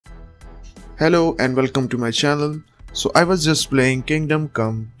Hello and welcome to my channel. So I was just playing Kingdom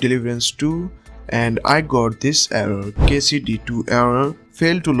Come Deliverance 2 and I got this error, KCD2 Error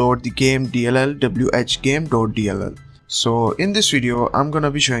Failed to load the Game DLL WHGame.dll. So in this video I'm gonna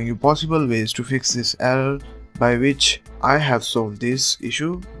be showing you possible ways to fix this error by which I have solved this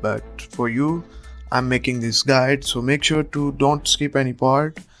issue, but for you I'm making this guide, so make sure to don't skip any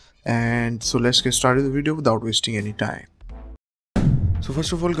part. And so let's get started the video without wasting any time. So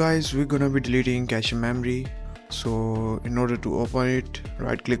first of all guys, we're gonna be deleting cache memory. So in order to open it,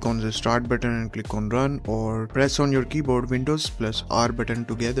 right click on the start button and click on run, or press on your keyboard Windows plus R button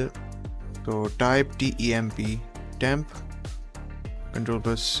together. So type temp, Control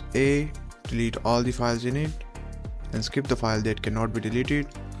plus A, delete all the files in it and skip the file that cannot be deleted.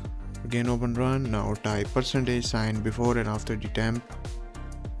 Again open run. Now type %sign before and after the temp.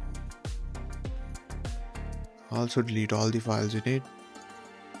 Also delete all the files in it.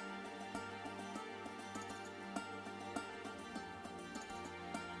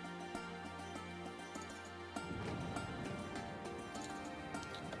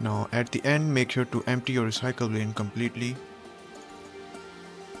 Now at the end, make sure to empty your recycle bin completely.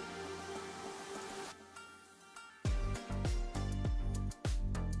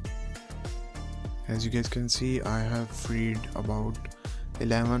 As you guys can see, I have freed about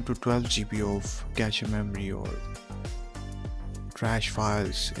 11 to 12 GB of cache memory or trash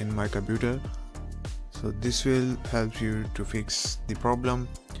files in my computer. So this will help you to fix the problem.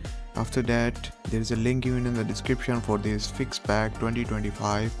 After that, there is a link given in the description for this fix pack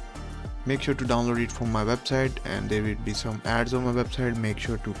 2025. Make sure to download it from my website, and there will be some ads on my website. Make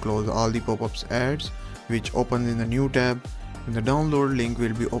sure to close all the pop-ups ads which opens in the new tab, and the download link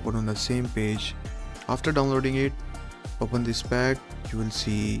will be open on the same page. After downloading it, open this pack. You will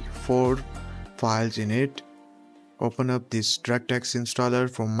see 4 files in it. Open up this DirectX installer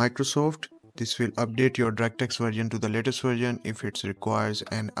from Microsoft. This will update your DirectX version to the latest version if it requires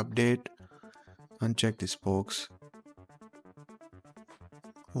an update. Uncheck this box.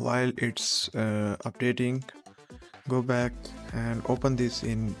 While it's updating, go back and open this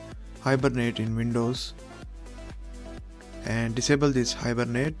in Hibernate in Windows and disable this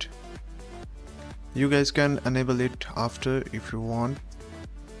Hibernate. You guys can enable it after if you want,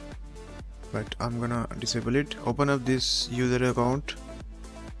 but I'm gonna disable it. Open up this user account,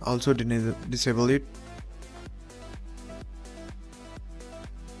 also disable it.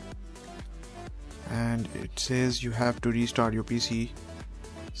 And it says you have to restart your PC,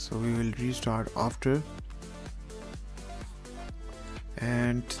 so we will restart after.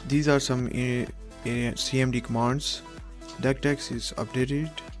 And these are some CMD commands. DirectX is updated,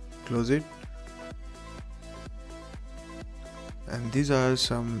 close it. And these are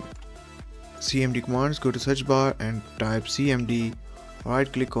some CMD commands. Go to search bar and type CMD,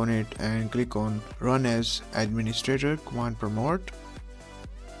 right click on it and click on run as administrator, command promote.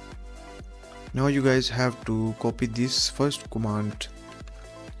 Now you guys have to copy this first command,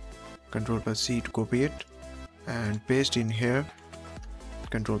 Control plus C to copy it and paste in here,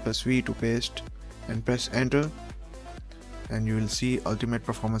 Control plus V to paste, and press enter, and you will see ultimate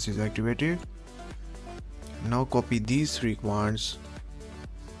performance is activated. Now copy these 3 commands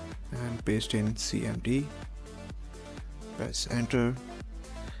and paste in CMD, press enter.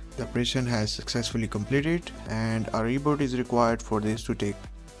 The operation has successfully completed and a reboot is required for this to take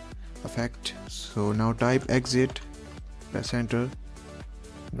effect. So now type exit, press enter.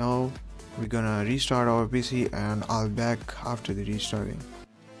 Now we're gonna restart our PC and I'll back after the restarting.